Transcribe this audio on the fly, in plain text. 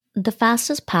The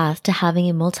fastest path to having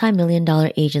a multi-million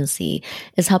dollar agency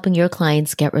is helping your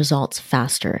clients get results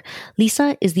faster.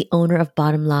 Lisa is the owner of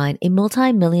Bottom Line, a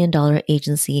multi-million dollar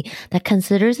agency that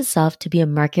considers itself to be a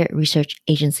market research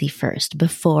agency first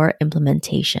before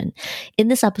implementation. In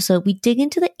this episode, we dig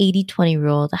into the 80-20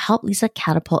 rule to help Lisa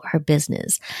catapult her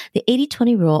business. The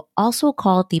 80-20 rule, also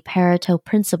called the Pareto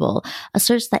principle,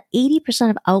 asserts that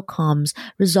 80% of outcomes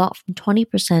result from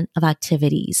 20% of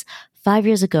activities. 5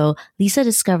 years ago, Lisa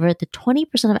discovered the 20%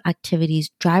 of activities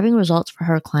driving results for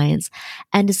her clients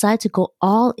and decided to go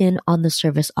all in on the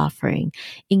service offering,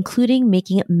 including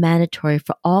making it mandatory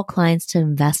for all clients to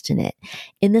invest in it.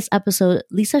 In this episode,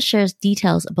 Lisa shares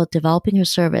details about developing her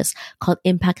service called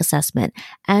Impact Assessment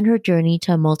and her journey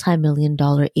to a multi-million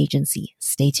dollar agency.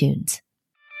 Stay tuned.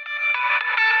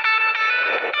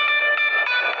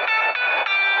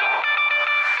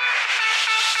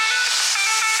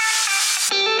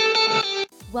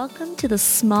 Welcome to the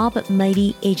Small But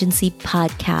Mighty Agency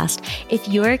podcast. If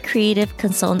you're a creative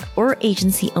consultant or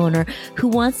agency owner who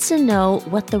wants to know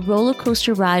what the roller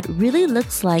coaster ride really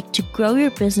looks like to grow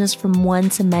your business from one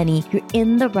to many, you're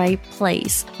in the right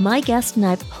place. My guest and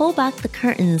I pull back the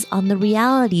curtains on the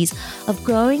realities of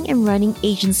growing and running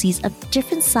agencies of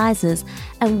different sizes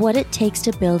and what it takes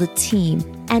to build a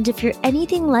team. And if you're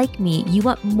anything like me, you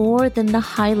want more than the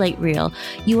highlight reel.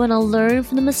 You want to learn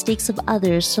from the mistakes of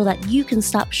others so that you can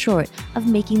stop short of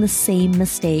making the same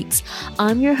mistakes.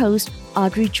 I'm your host,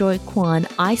 Audrey Joy Kwan.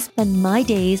 I spend my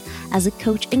days as a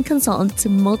coach and consultant to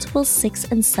multiple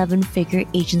 6- and 7-figure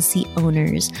agency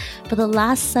owners. For the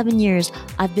last 7 years,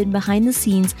 I've been behind the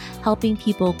scenes helping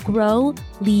people grow,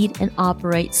 lead, and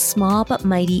operate small but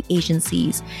mighty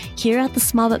agencies. Here at the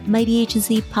Small But Mighty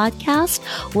Agency podcast,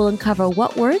 we'll uncover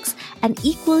what works and,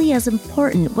 equally as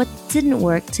important, what didn't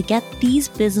work to get these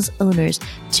business owners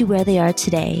to where they are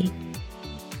today.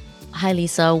 Hi,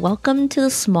 Lisa. Welcome to the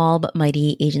Small But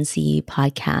Mighty Agency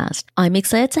podcast. I'm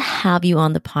excited to have you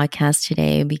on the podcast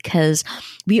today because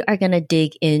we are going to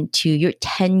dig into your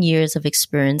 10 years of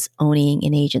experience owning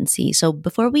an agency. So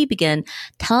before we begin,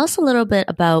 tell us a little bit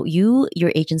about you,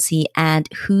 your agency, and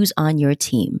who's on your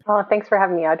team. Oh, thanks for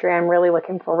having me, Audrey. I'm really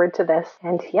looking forward to this.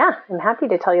 And yeah, I'm happy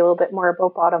to tell you a little bit more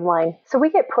about Bottom Line. So we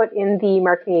get put in the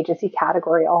marketing agency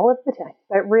category all of the time,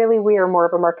 but really we are more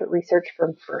of a market research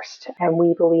firm first. And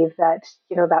we believe that,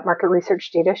 that market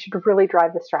research data should really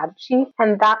drive the strategy.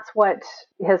 And that's what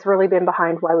has really been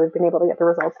behind why we've been able to get the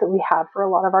results that we have for a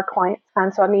lot of our clients.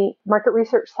 And so on the market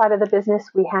research side of the business,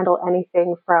 we handle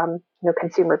anything from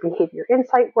consumer behavior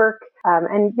insight work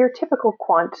and your typical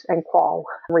quant and qual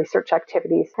research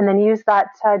activities, and then use that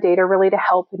data really to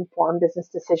help inform business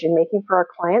decision making for our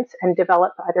clients and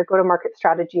develop either go-to-market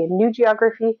strategy in new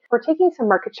geography or taking some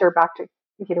market share back to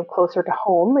closer to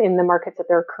home in the markets that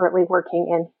they're currently working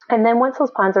in. And then once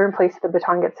those plans are in place, the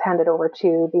baton gets handed over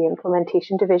to the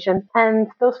implementation division. And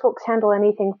those folks handle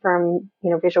anything from,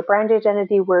 visual brand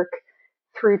identity work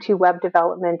through to web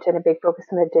development and a big focus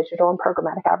in the digital and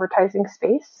programmatic advertising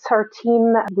space. So our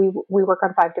team, we work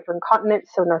on 5 different continents,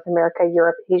 so North America,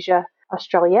 Europe, Asia,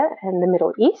 Australia, and the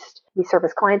Middle East. We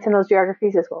service clients in those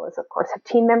geographies as well as, of course, have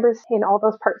team members in all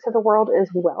those parts of the world as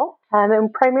well.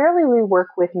 And primarily we work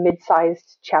with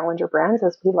mid-sized challenger brands,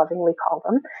 as we lovingly call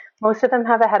them. Most of them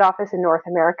have a head office in North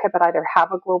America, but either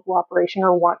have a global operation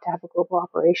or want to have a global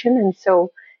operation. And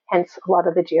so hence a lot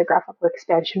of the geographical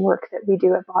expansion work that we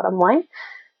do at Bottom Line.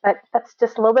 But that's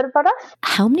just a little bit about us.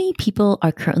 How many people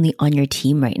are currently on your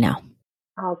team right now?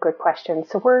 Oh, good question.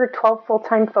 So we're 12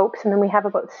 full-time folks, and then we have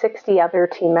about 60 other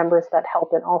team members that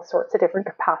help in all sorts of different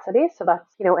capacities. So that's,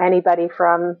 anybody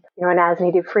from, an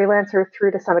as-needed freelancer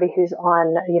through to somebody who's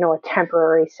on, a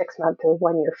temporary 6-month or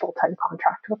 1-year full-time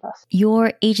contract with us.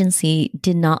 Your agency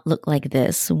did not look like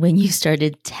this when you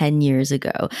started 10 years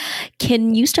ago.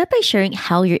 Can you start by sharing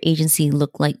how your agency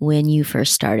looked like when you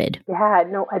first started? Yeah,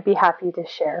 no, I'd be happy to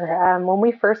share. When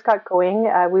we first got going,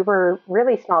 we were a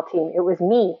really small team. It was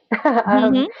me.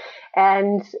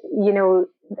 And,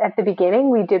 at the beginning,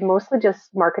 we did mostly just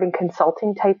marketing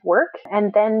consulting type work.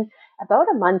 And then about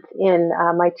a month in,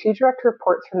 my 2 direct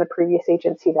reports from the previous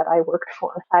agency that I worked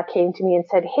for came to me and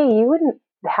said, hey, you wouldn't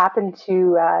happen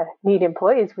to need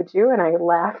employees, would you? And I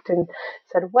laughed and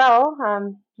said, well,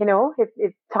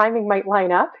 if timing might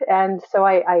line up. And so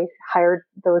I hired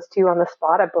those 2 on the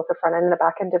spot, both a front end and a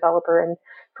back end developer. And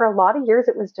for a lot of years,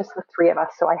 it was just the 3 of us.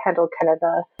 So I handled kind of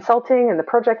the consulting and the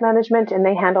project management, and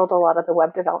they handled a lot of the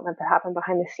web development that happened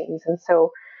behind the scenes. And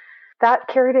so that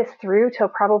carried us through till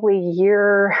probably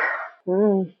year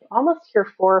Almost year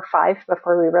 4 or 5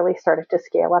 before we really started to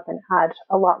scale up and add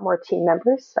a lot more team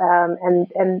members. And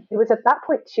it was at that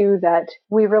point too that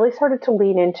we really started to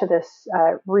lean into this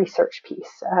research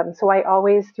piece. So I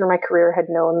always through my career had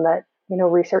known that,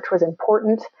 research was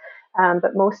important.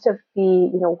 But most of the,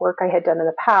 work I had done in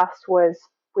the past was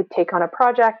we'd take on a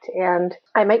project and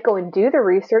I might go and do the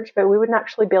research, but we wouldn't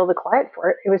actually bill the client for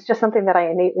it. It was just something that I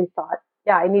innately thought,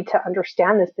 yeah, I need to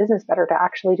understand this business better to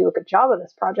actually do a good job of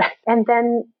this project. And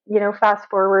then, fast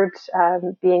forward,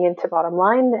 being into Bottom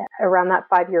Line around that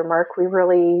 5-year mark, we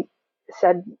really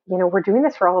said, we're doing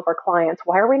this for all of our clients.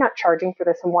 Why are we not charging for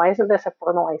this? And why isn't this a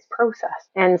formalized process?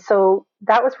 And so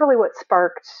that was really what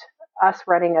sparked us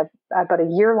running about a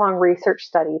year-long research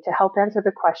study to help answer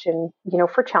the question,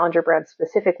 for challenger brands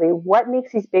specifically, what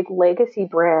makes these big legacy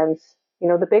brands,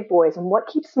 the big boys, and what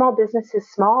keeps small businesses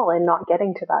small and not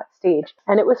getting to that stage.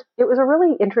 And it was a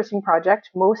really interesting project.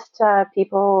 Most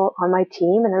people on my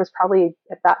team, and there was probably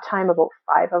at that time about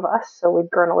 5 of us, so we'd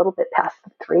grown a little bit past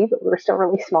the 3, but we were still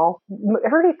really small.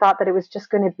 Everybody thought that it was just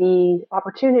going to be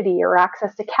opportunity or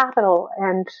access to capital.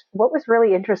 And what was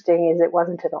really interesting is it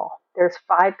wasn't at all. There's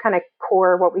 5 kind of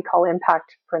core, what we call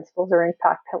impact principles or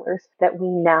impact pillars that we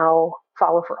now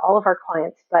follow for all of our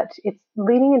clients, but it's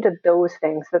leading into those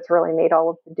things that's really made all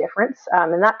of the difference.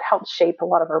 And that helped shape a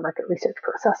lot of our market research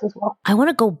process as well. I want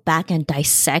to go back and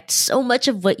dissect so much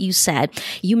of what you said.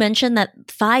 You mentioned that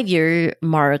 5-year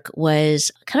mark was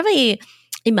kind of a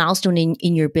milestone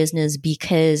in your business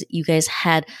because you guys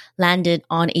had landed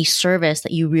on a service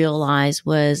that you realized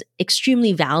was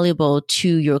extremely valuable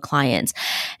to your clients.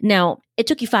 Now, it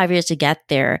took you 5 years to get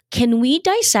there. Can we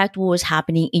dissect what was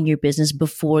happening in your business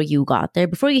before you got there,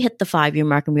 before you hit the 5-year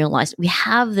mark and realized we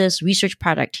have this research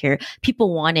product here,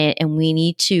 people want it, and we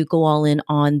need to go all in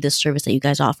on this service that you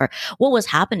guys offer? What was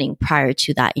happening prior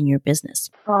to that in your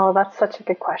business? Oh, that's such a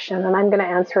good question. And I'm going to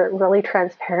answer it really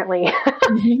transparently.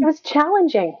 It was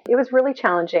challenging. It was really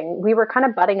challenging. We were kind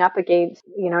of butting up against,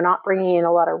 not bringing in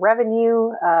a lot of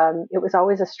revenue. It was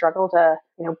always a struggle to,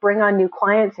 bring on new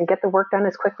clients and get the work done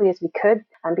as quickly as we could.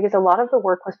 Because a lot of the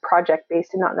work was project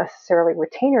based and not necessarily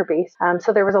retainer based.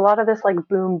 So there was a lot of this like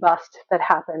boom bust that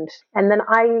happened. And then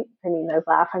I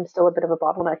laugh, I'm still a bit of a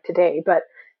bottleneck today, but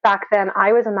back then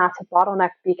I was a massive bottleneck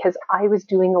because I was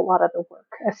doing a lot of the work,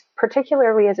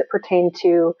 particularly as it pertained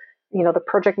to, the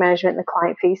project management and the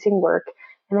client facing work.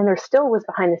 And then there still was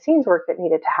behind the scenes work that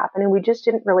needed to happen. And we just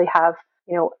didn't really have,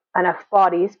 enough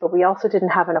bodies, but we also didn't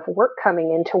have enough work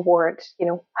coming in to warrant,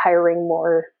 hiring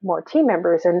more team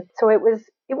members. And so it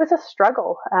was a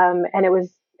struggle. And it was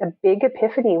a big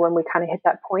epiphany when we kind of hit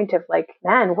that point of like,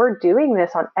 man, we're doing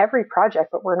this on every project,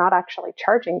 but we're not actually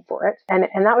charging for it. And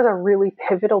that was a really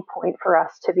pivotal point for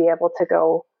us to be able to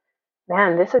go,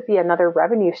 man, this would be another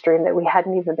revenue stream that we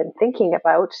hadn't even been thinking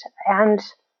about. And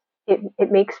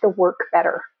it makes the work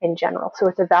better in general. So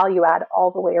it's a value add all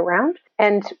the way around.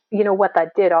 And what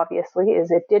that did, obviously,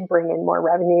 is it did bring in more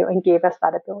revenue and gave us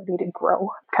that ability to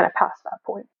grow kind of past that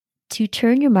point. To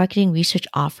turn your marketing research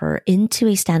offer into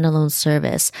a standalone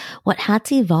service, what had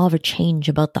to evolve or change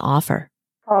about the offer?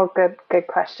 Oh, good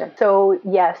question. So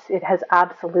yes, it has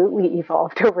absolutely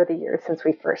evolved over the years since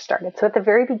we first started. So at the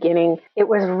very beginning, it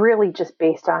was really just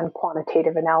based on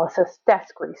quantitative analysis,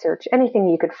 desk research, anything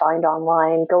you could find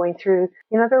online, going through,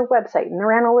 their website and their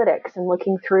analytics and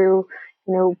looking through,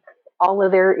 all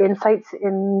of their insights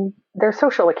in their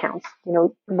social accounts,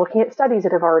 looking at studies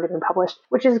that have already been published,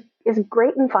 which is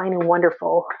great and fine and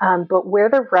wonderful. But where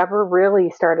the rubber really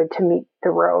started to meet the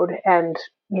road and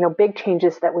big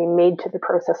changes that we made to the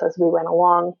process as we went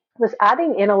along was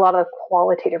adding in a lot of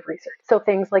qualitative research. So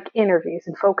things like interviews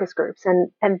and focus groups.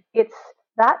 And it's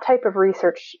that type of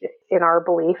research, in our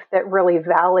belief, that really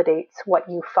validates what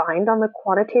you find on the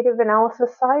quantitative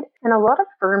analysis side. And a lot of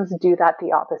firms do that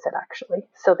the opposite, actually.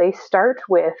 So they start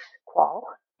with qual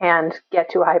and get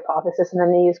to a hypothesis, and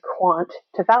then they use quant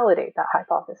to validate that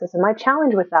hypothesis. And my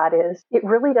challenge with that is it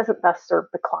really doesn't best serve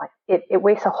the client. It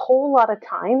wastes a whole lot of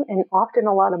time and often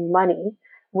a lot of money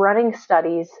running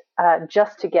studies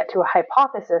just to get to a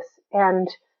hypothesis. And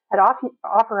I'd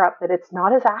offer up that it's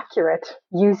not as accurate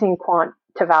using quant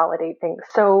to validate things.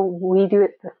 So we do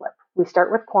it the flip. We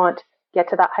start with quant, get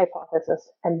to that hypothesis,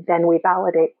 and then we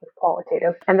validate with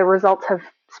qualitative. And the results have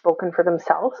spoken for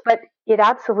themselves, but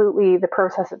the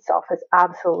process itself has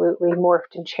absolutely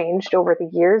morphed and changed over the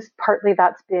years. Partly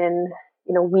that's been,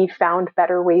 we found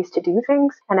better ways to do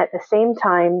things. And at the same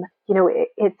time,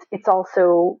 it's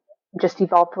also just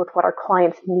evolved with what our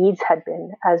clients' needs had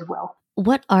been as well.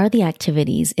 What are the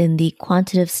activities in the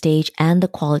quantitative stage and the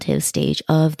qualitative stage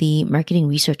of the marketing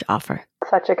research offer?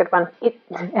 such a good one.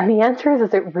 And the answer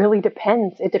is it really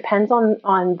depends. It depends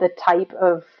on the type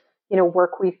of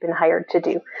work we've been hired to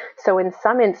do. So in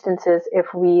some instances,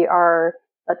 if we are,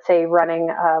 let's say, running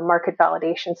a market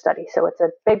validation study, so it's a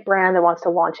big brand that wants to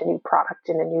launch a new product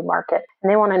in a new market,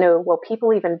 and they want to know, will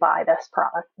people even buy this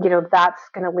product? That's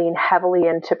going to lean heavily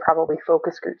into probably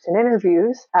focus groups and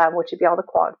interviews, which would be all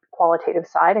the qualitative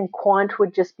side, and quant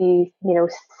would just be,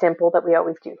 simple that we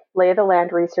always do. Lay of the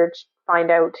land research,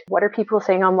 find out what are people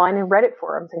saying online in Reddit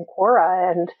forums and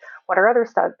Quora, and what are other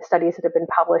studies that have been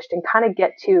published, and kind of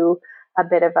get to a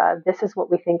bit of this is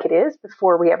what we think it is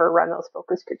before we ever run those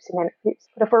focus groups and interviews.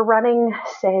 But if we're running,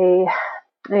 say,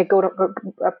 go to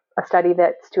a study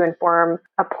that's to inform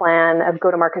a plan of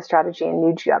go-to-market strategy in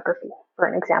new geography, for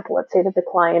an example, let's say that the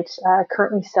client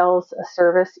currently sells a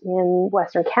service in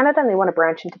Western Canada and they want to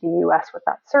branch into the US with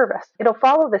that service. It'll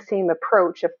follow the same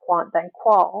approach of quant then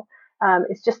qual.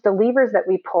 It's just the levers that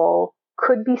we pull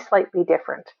could be slightly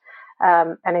different.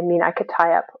 And I mean, I could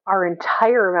tie up our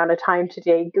entire amount of time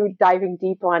today diving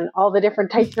deep on all the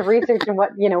different types of research and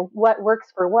what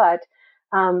works for what.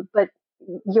 But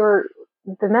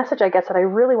the message, I guess, that I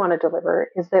really want to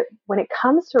deliver is that when it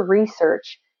comes to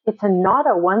research, it's not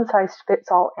a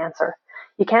one-size-fits-all answer.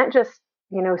 You can't just,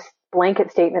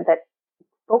 blanket statement that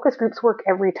focus groups work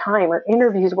every time or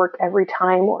interviews work every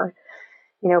time or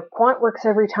quant works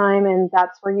every time, and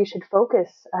that's where you should focus.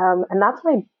 And that's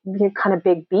my kind of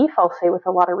big beef, I'll say, with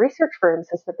a lot of research firms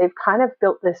is that they've kind of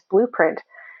built this blueprint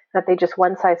that they just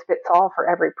one size fits all for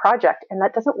every project. And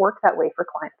that doesn't work that way for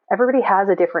clients. Everybody has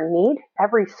a different need.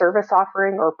 Every service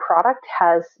offering or product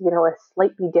has, a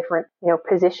slightly different,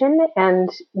 position. And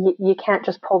you can't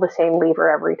just pull the same lever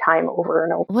every time over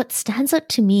and over. What stands out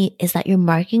to me is that your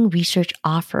marketing research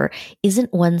offer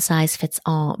isn't one size fits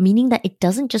all, meaning that it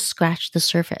doesn't just scratch the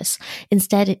surface.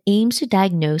 Instead, it aims to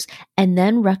diagnose and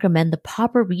then recommend the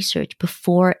proper research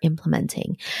before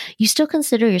implementing. You still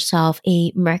consider yourself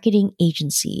a marketing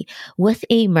agency with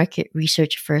a market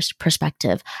research first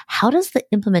perspective. How does the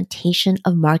implementation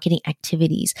of marketing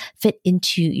activities fit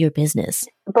into your business?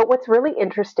 But what's really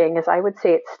interesting is I would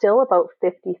say it's still about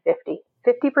 50-50.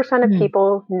 50% of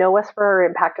people know us for our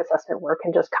impact assessment work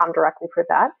and just come directly for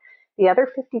that. The other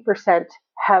 50%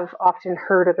 have often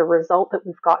heard of the result that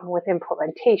we've gotten with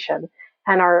implementation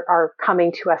and are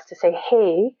coming to us to say,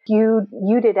 hey, you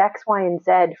did X, Y, and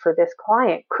Z for this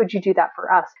client. Could you do that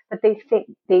for us? But they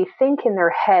think in their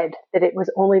head that it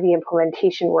was only the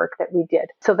implementation work that we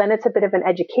did. So then it's a bit of an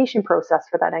education process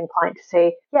for that end client to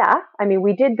say, yeah, I mean,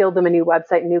 we did build them a new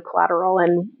website, new collateral,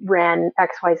 and ran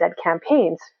X, Y, Z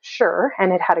campaigns. Sure.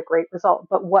 And it had a great result.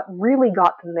 But what really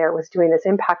got them there was doing this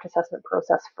impact assessment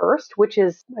process first, which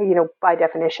is, by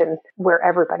definition, where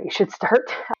everybody should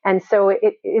start. And so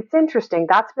it's interesting.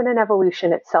 That's been an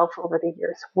evolution itself over the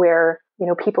years where,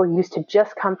 people used to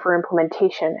just come for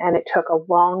implementation and it took a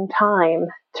long time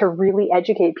to really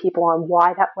educate people on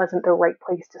why that wasn't the right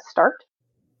place to start.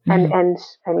 Mm-hmm. And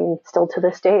I mean, still to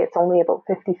this day, it's only about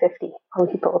 50-50 when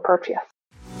people approach us.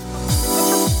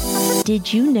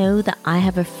 Did you know that I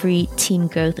have a free team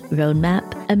growth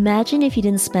roadmap? Imagine if you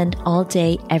didn't spend all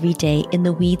day, every day in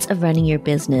the weeds of running your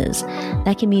business.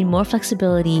 That can mean more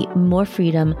flexibility, more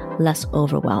freedom, less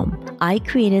overwhelm. I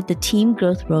created the team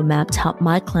growth roadmap to help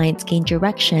my clients gain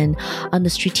direction on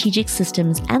the strategic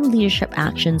systems and leadership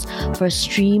actions for a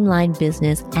streamlined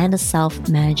business and a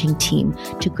self-managing team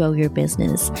to grow your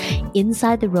business.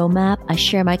 Inside the roadmap, I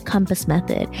share my COMPASS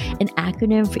method, an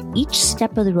acronym for each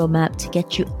step of the roadmap to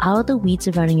get you out of the weeds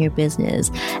of running your business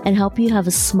and help you have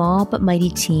a small but mighty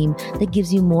team that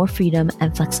gives you more freedom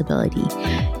and flexibility.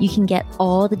 You can get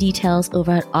all the details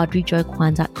over at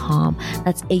audreyjoykwan.com.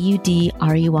 That's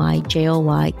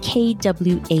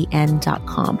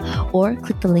audreyjoykwan.com, or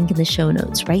click the link in the show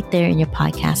notes right there in your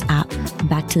podcast app.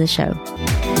 Back to the show.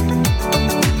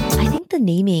 The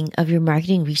naming of your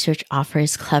marketing research offer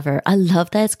is clever. I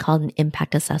love that it's called an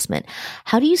impact assessment.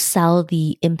 How do you sell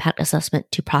the impact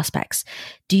assessment to prospects?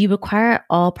 Do you require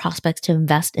all prospects to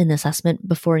invest in the assessment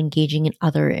before engaging in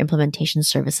other implementation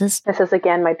services? This is,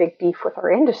 again, my big beef with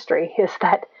our industry is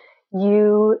that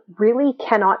you really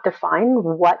cannot define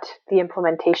what the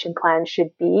implementation plan should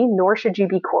be, nor should you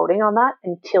be quoting on that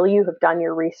until you have done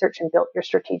your research and built your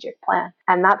strategic plan.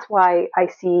 And that's why I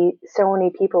see so many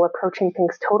people approaching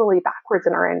things totally backwards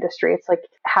in our industry. It's like,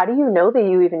 how do you know that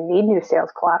you even need new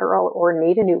sales collateral or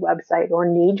need a new website or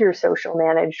need your social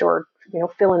managed or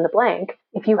fill in the blank,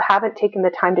 if you haven't taken the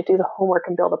time to do the homework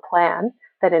and build a plan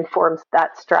that informs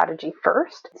that strategy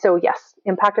first. So yes,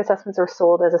 impact assessments are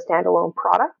sold as a standalone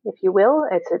product, if you will.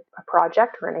 It's a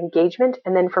project or an engagement.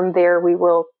 And then from there, we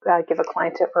will give a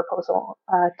client a proposal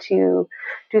to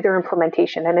do their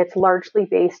implementation. And it's largely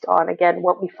based on, again,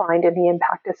 what we find in the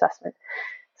impact assessment.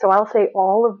 So I'll say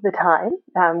all of the time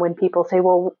when people say,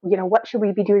 well, what should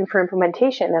we be doing for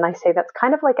implementation? And I say, that's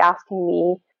kind of like asking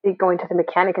me, going to the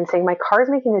mechanic and saying, my car's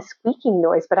making this squeaking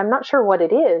noise, but I'm not sure what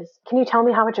it is. Can you tell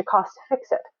me how much it costs to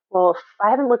fix it? Well, if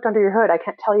I haven't looked under your hood, I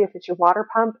can't tell you if it's your water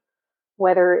pump,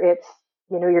 whether it's,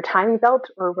 your timing belt,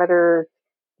 or whether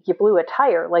you blew a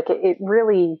tire. Like it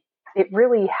really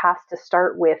has to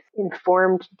start with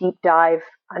informed, deep dive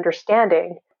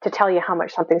understanding to tell you how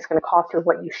much something's going to cost or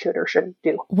what you should or shouldn't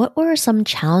do. What were some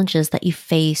challenges that you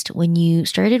faced when you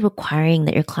started requiring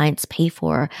that your clients pay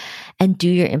for and do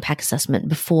your impact assessment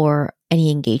before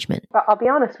any engagement? I'll be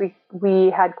honest,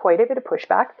 we had quite a bit of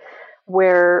pushback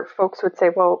where folks would say,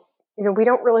 well, we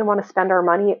don't really want to spend our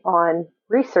money on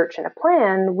research and a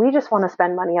plan. We just want to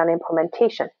spend money on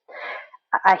implementation.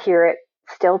 I hear it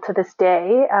still to this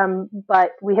day,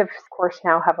 but we have, of course,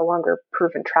 now have a longer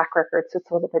proven track record, so it's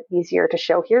a little bit easier to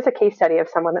show. Here's a case study of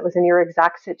someone that was in your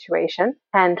exact situation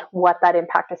and what that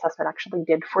impact assessment actually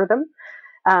did for them.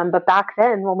 But back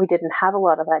then, when we didn't have a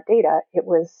lot of that data, it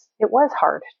was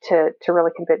hard to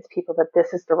really convince people that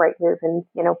this is the right move. And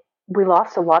we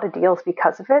lost a lot of deals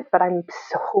because of it, but I'm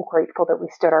so grateful that we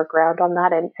stood our ground on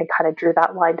that and kind of drew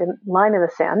that line in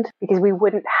the sand, because we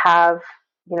wouldn't have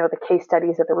the case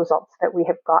studies of the results that we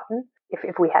have gotten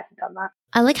if we hadn't done that.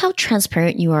 I like how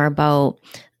transparent you are about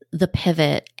the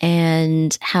pivot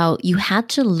and how you had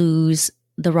to lose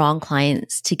the wrong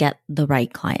clients to get the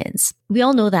right clients. We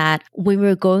all know that when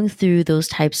we're going through those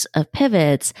types of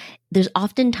pivots, there's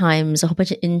oftentimes a whole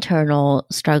bunch of internal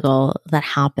struggle that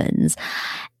happens.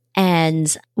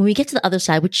 And when we get to the other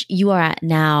side, which you are at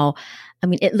now, I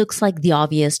mean, it looks like the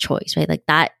obvious choice, right? Like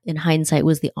that in hindsight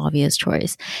was the obvious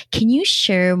choice. Can you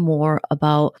share more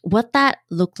about what that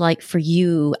looked like for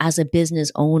you as a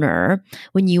business owner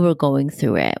when you were going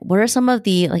through it? What are some of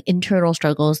the internal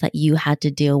struggles that you had to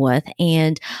deal with?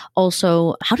 And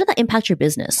also, how did that impact your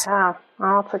business? Well,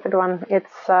 that's a good one. It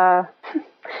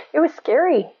was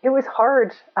scary. It was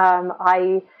hard.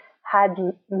 I had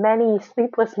many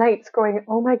sleepless nights going,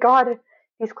 oh my God,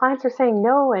 these clients are saying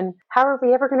no, and how are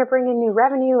we ever going to bring in new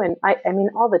revenue? And I mean,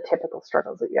 all the typical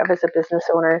struggles that you have as a business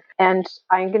owner. And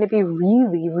I'm going to be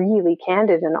really, really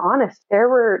candid and honest.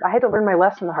 I had to learn my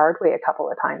lesson the hard way a couple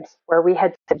of times, where we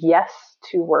had said yes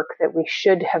to work that we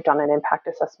should have done an impact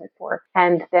assessment for.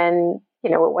 And then,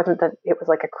 it wasn't that it was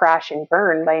like a crash and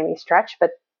burn by any stretch, but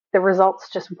the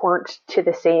results just weren't to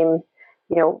the same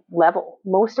level.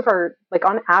 Most of our,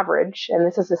 on average, and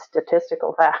this is a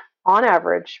statistical fact, on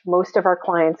average, most of our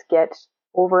clients get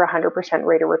over 100%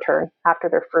 rate of return after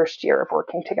their first year of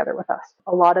working together with us.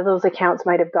 A lot of those accounts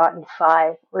might have gotten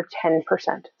 5 or 10%.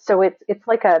 So it's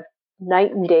like a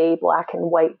night and day, black and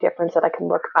white difference that I can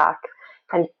look back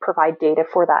and provide data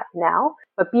for that now.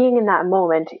 But being in that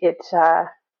moment, it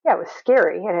was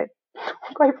scary, and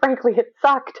quite frankly, it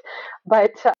sucked,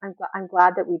 but I'm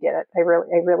glad that we did it. I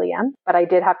really am. But I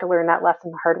did have to learn that lesson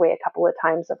the hard way a couple of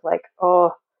times of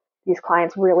these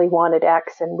clients really wanted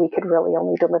X and we could really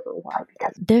only deliver Y.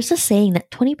 Because there's a saying that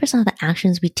 20% of the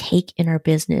actions we take in our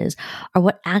business are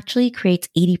what actually creates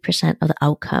 80% of the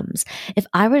outcomes. If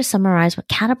I were to summarize what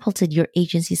catapulted your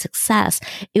agency's success,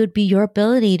 it would be your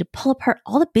ability to pull apart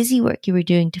all the busy work you were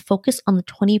doing to focus on the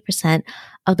 20%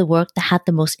 of the work that had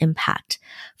the most impact.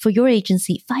 For your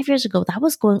agency, 5 years ago, that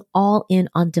was going all in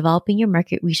on developing your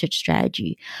market research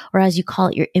strategy, or as you call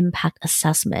it, your impact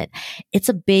assessment. It's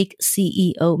a big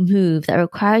CEO move that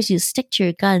requires you to stick to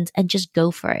your guns and just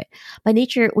go for it. By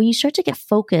nature, when you start to get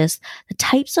focused, the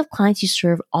types of clients you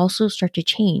serve also start to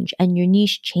change and your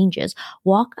niche changes.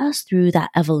 Walk us through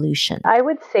that evolution. I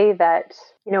would say that,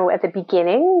 at the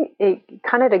beginning, it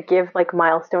kind of to give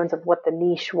milestones of what the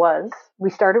niche was. We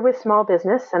started with small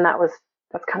business, and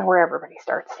that's kind of where everybody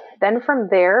starts. Then from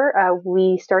there,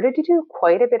 we started to do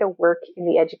quite a bit of work in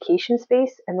the education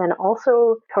space, and then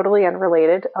also, totally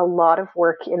unrelated, a lot of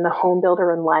work in the home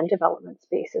builder and land development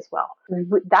space as well.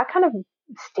 That kind of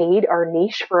stayed our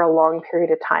niche for a long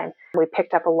period of time. We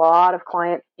picked up a lot of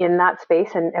clients in that space,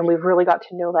 and we've really got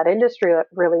to know that industry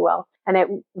really well. And it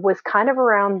was kind of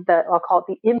around I'll call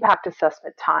it the impact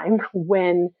assessment time,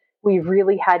 when we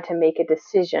really had to make a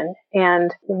decision,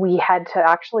 and we had to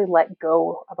actually let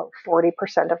go about 40%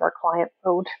 of our client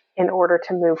load in order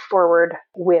to move forward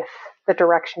with the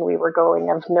direction we were going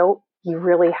of, no, you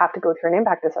really have to go through an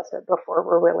impact assessment before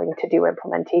we're willing to do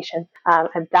implementation.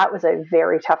 And that was a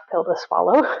very tough pill to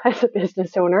swallow as a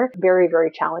business owner. Very,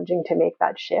 very challenging to make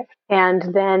that shift.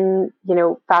 And then,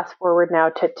 fast forward now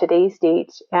to today's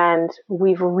date, and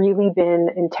we've really been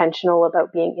intentional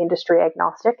about being industry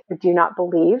agnostic. I do not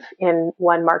believe in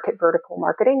one market vertical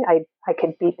marketing. I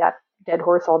could beat that dead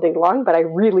horse all day long, but I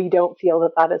really don't feel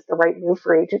that that is the right move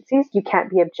for agencies. You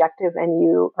can't be objective, and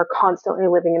you are constantly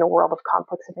living in a world of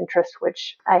conflicts of interest,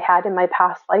 which I had in my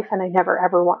past life and I never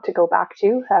ever want to go back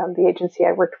to. The agency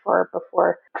I worked for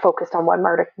before focused on one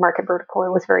market vertical.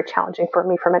 It was very challenging for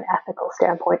me from an ethical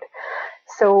standpoint.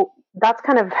 So that's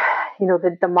kind of,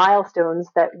 the milestones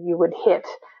that you would hit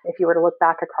if you were to look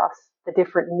back across the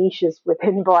different niches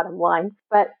within Bottom Line.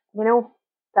 But,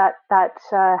 that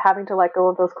having to let go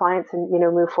of those clients and,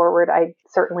 move forward, I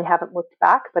certainly haven't looked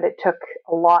back, but it took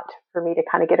a lot for me to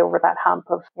kind of get over that hump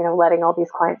of, letting all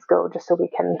these clients go just so we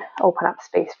can open up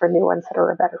space for new ones that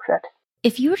are a better fit.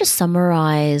 If you were to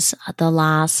summarize the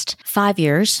last 5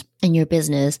 years in your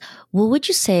business, what would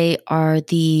you say are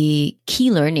the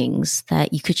key learnings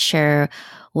that you could share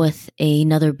with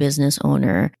another business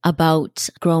owner about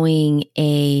growing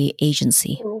a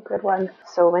agency? Oh, good one.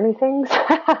 So many things.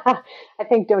 I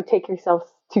think don't take yourself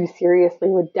too seriously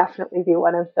would definitely be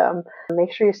one of them.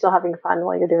 Make sure you're still having fun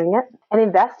while you're doing it, and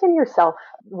invest in yourself.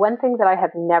 One thing that I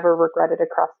have never regretted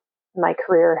across my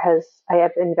career I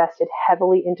have invested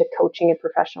heavily into coaching and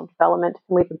professional development.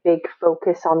 And we have a big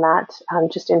focus on that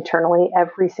just internally.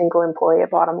 Every single employee at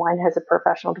Bottom Line has a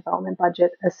professional development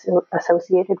budget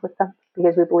associated with them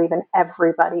because we believe in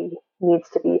everybody needs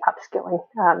to be upskilling.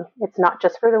 It's not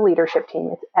just for the leadership team,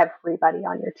 it's everybody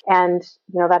on your team. And,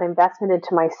 that investment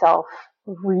into myself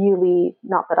really,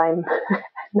 not that I'm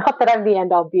the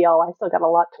end all be all. I still got a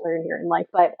lot to learn here in life,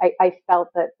 but I felt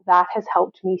that has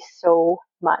helped me so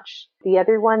much. The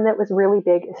other one that was really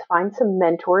big is find some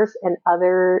mentors and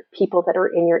other people that are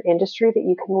in your industry that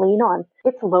you can lean on.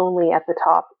 It's lonely at the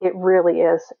top. It really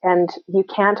is. And you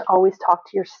can't always talk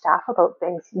to your staff about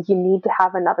things. You need to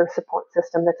have another support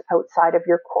system that's outside of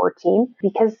your core team,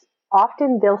 because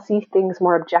often they'll see things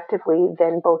more objectively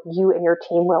than both you and your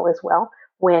team will as well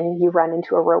when you run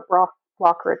into a roadblock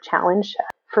or a challenge.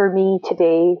 For me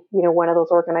today, one of those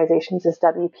organizations is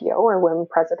WPO, or Women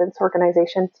Presidents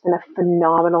Organization. It's been a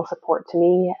phenomenal support to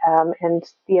me. And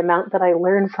the amount that I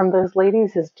learned from those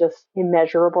ladies is just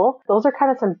immeasurable. Those are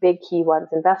kind of some big key ones.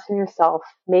 Invest in yourself.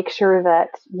 Make sure that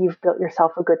you've built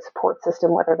yourself a good support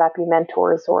system, whether that be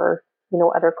mentors or,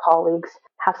 other colleagues.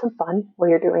 Have some fun while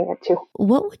you're doing it too.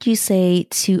 What would you say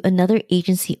to another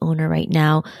agency owner right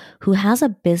now who has a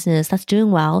business that's doing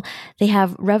well? They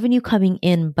have revenue coming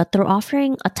in, but they're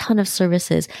offering a ton of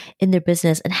services in their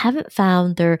business and haven't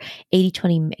found their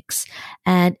 80-20 mix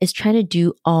and is trying to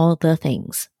do all the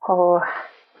things. Oh,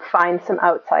 find some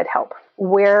outside help.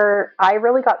 Where I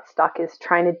really got stuck is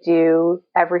trying to do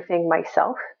everything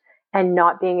myself and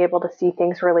not being able to see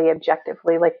things really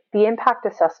objectively. Like the impact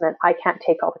assessment, I can't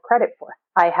take all the credit for.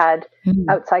 I had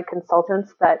outside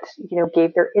consultants that,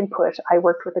 gave their input. I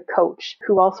worked with a coach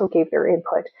who also gave their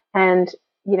input. And,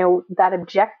 that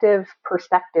objective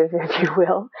perspective, if you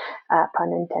will,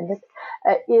 pun intended,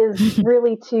 is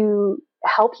really to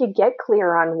help you get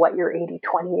clear on what your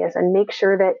 80-20 is and make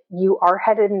sure that you are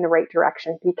headed in the right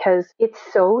direction, because it's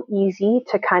so easy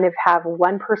to kind of have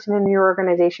one person in your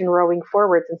organization rowing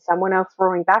forwards and someone else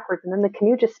rowing backwards, and then the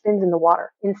canoe just spins in the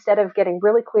water instead of getting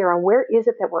really clear on where is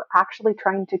it that we're actually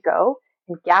trying to go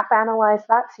and gap analyze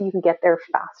that so you can get there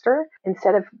faster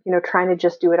instead of, trying to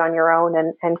just do it on your own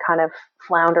and kind of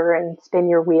flounder and spin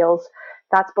your wheels.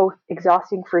 That's both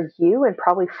exhausting for you and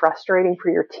probably frustrating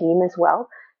for your team as well.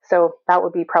 So that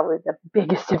would be probably the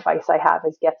biggest advice I have,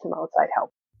 is get some outside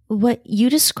help. What you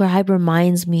describe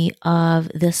reminds me of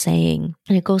the saying,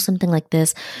 and it goes something like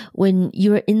this: when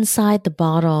you're inside the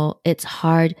bottle, it's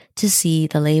hard to see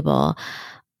the label.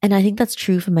 And I think that's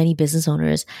true for many business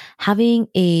owners. Having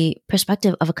a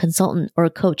perspective of a consultant or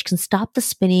a coach can stop the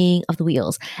spinning of the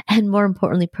wheels and, more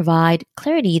importantly, provide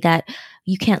clarity that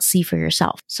you can't see for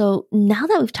yourself. So now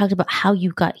that we've talked about how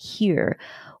you got here,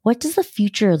 what does the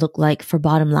future look like for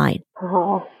Bottom Line?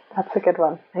 Oh, that's a good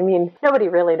one. I mean, nobody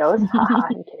really knows.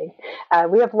 I'm kidding.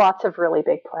 We have lots of really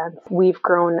big plans. We've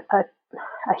grown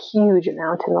a huge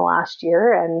amount in the last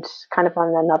year and kind of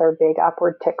on another big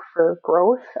upward tick for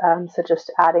growth. So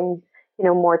just adding,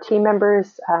 more team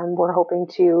members. We're hoping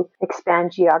to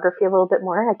expand geography a little bit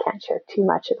more. I can't share too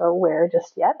much about where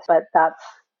just yet, but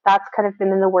that's kind of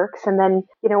been in the works. And then,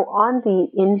 on the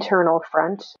internal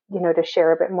front, to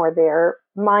share a bit more there,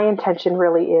 my intention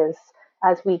really is,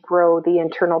 as we grow the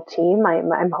internal team,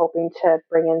 I'm hoping to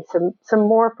bring in some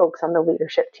more folks on the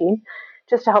leadership team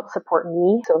just to help support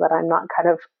me so that I'm not kind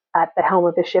of at the helm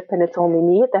of the ship and it's only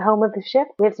me at the helm of the ship.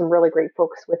 We have some really great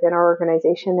folks within our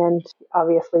organization, and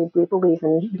obviously we believe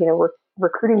in,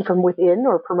 recruiting from within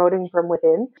or promoting from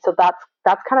within. So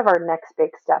that's kind of our next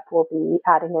big step. We'll be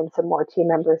adding in some more team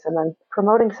members and then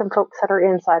promoting some folks that are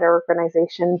inside our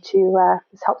organization to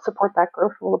just help support that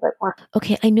growth a little bit more.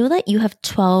 Okay, I know that you have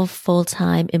 12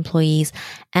 full-time employees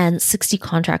and 60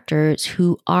 contractors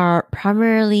who are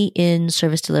primarily in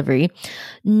service delivery.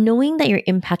 Knowing that your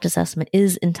impact assessment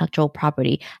is intellectual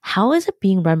property, how is it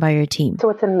being run by your team? So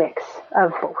it's a mix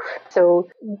of both. So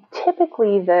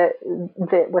typically the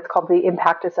what's called the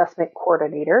impact assessment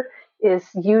coordinator is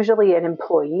usually an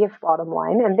employee of Bottom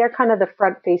Line, and they're kind of the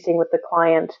front facing with the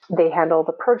client. They handle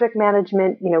the project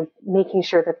management, making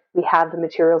sure that we have the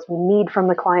materials we need from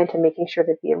the client and making sure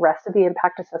that the rest of the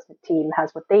impact assessment team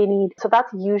has what they need. So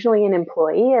that's usually an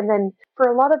employee. And then for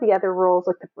a lot of the other roles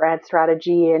like the brand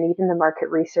strategy and even the market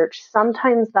research,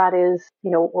 sometimes that is,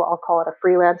 I'll call it a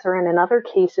freelancer. And in other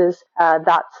cases,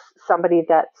 that's somebody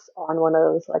that's on one of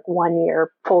those like 1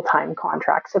 year full-time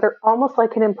contracts. So they're almost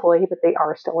like an employee, but they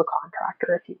are still a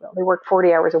contractor, if you will. They work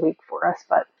 40 hours a week for us,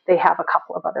 but they have a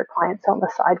couple of other clients on the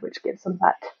side, which gives them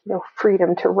that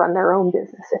freedom to run their own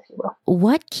business, if you will.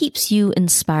 What keeps you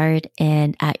inspired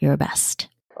and at your best?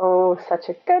 Oh, such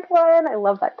a good one. I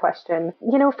love that question.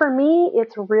 For me,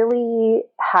 it's really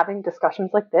having discussions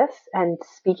like this and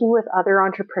speaking with other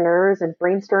entrepreneurs and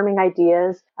brainstorming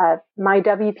ideas. My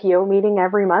WPO meeting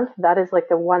every month, that is like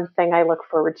the one thing I look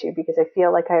forward to because I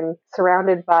feel like I'm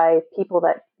surrounded by people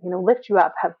that lift you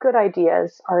up, have good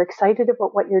ideas, are excited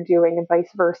about what you're doing and vice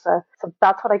versa. So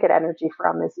that's what I get energy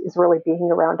from is really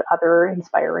being around other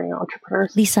inspiring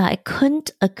entrepreneurs. Lisa, I couldn't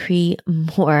agree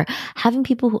more. Having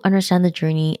people who understand the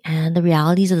journey and the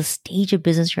realities of the stage of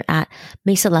business you're at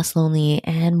makes it less lonely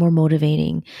and more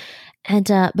motivating.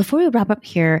 And before we wrap up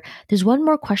here, there's one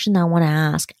more question that I want to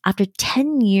ask. After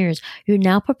 10 years, you're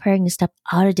now preparing to step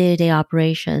out of day-to-day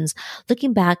operations.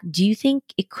 Looking back, do you think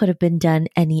it could have been done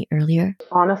any earlier?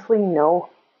 Honestly, no.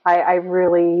 I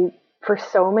really, for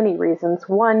so many reasons.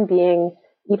 One being,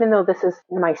 even though this is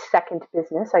my second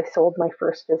business, I sold my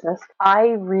first business,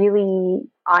 I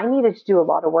needed to do a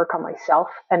lot of work on myself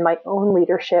and my own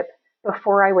leadership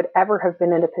before I would ever have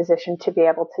been in a position to be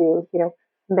able to,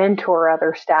 mentor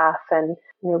other staff and,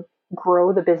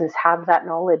 grow the business, have that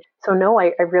knowledge. So no,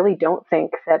 I really don't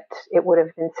think that it would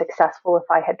have been successful if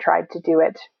I had tried to do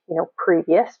it,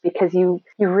 previous, because you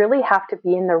really have to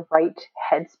be in the right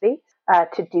headspace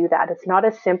to do that. It's not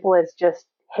as simple as just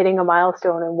hitting a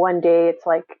milestone and one day it's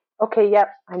like, okay, yep,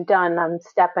 I'm done. I'm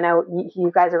stepping out.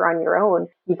 You guys are on your own.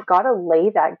 You've got to lay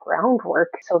that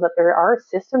groundwork so that there are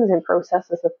systems and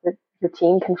processes that your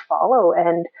team can follow,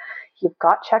 and you've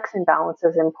got checks and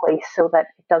balances in place so that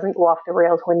it doesn't go off the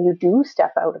rails when you do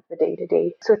step out of the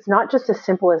day-to-day. So it's not just as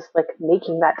simple as like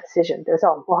making that decision. There's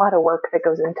a lot of work that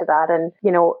goes into that. And,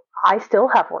 I still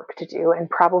have work to do and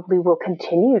probably will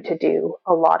continue to do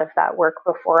a lot of that work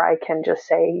before I can just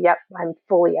say, yep, I'm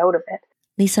fully out of it.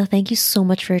 Lisa, thank you so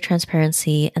much for your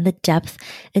transparency and the depth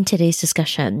in today's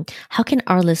discussion. How can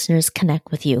our listeners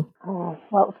connect with you? Oh,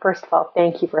 well, first of all,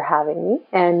 thank you for having me.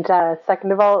 And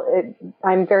second of all,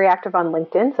 I'm very active on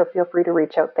LinkedIn, so feel free to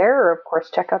reach out there or, of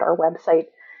course, check out our website,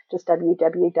 just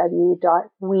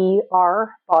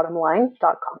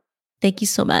www.wearebottomline.com. Thank you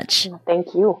so much.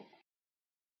 Thank you.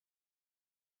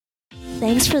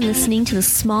 Thanks for listening to the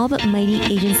Small But Mighty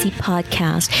Agency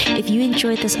podcast. If you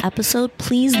enjoyed this episode,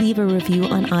 please leave a review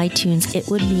on iTunes. It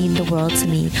would mean the world to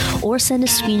me. Or send a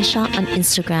screenshot on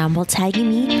Instagram while tagging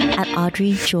me at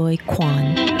Audrey Joy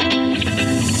Kwan.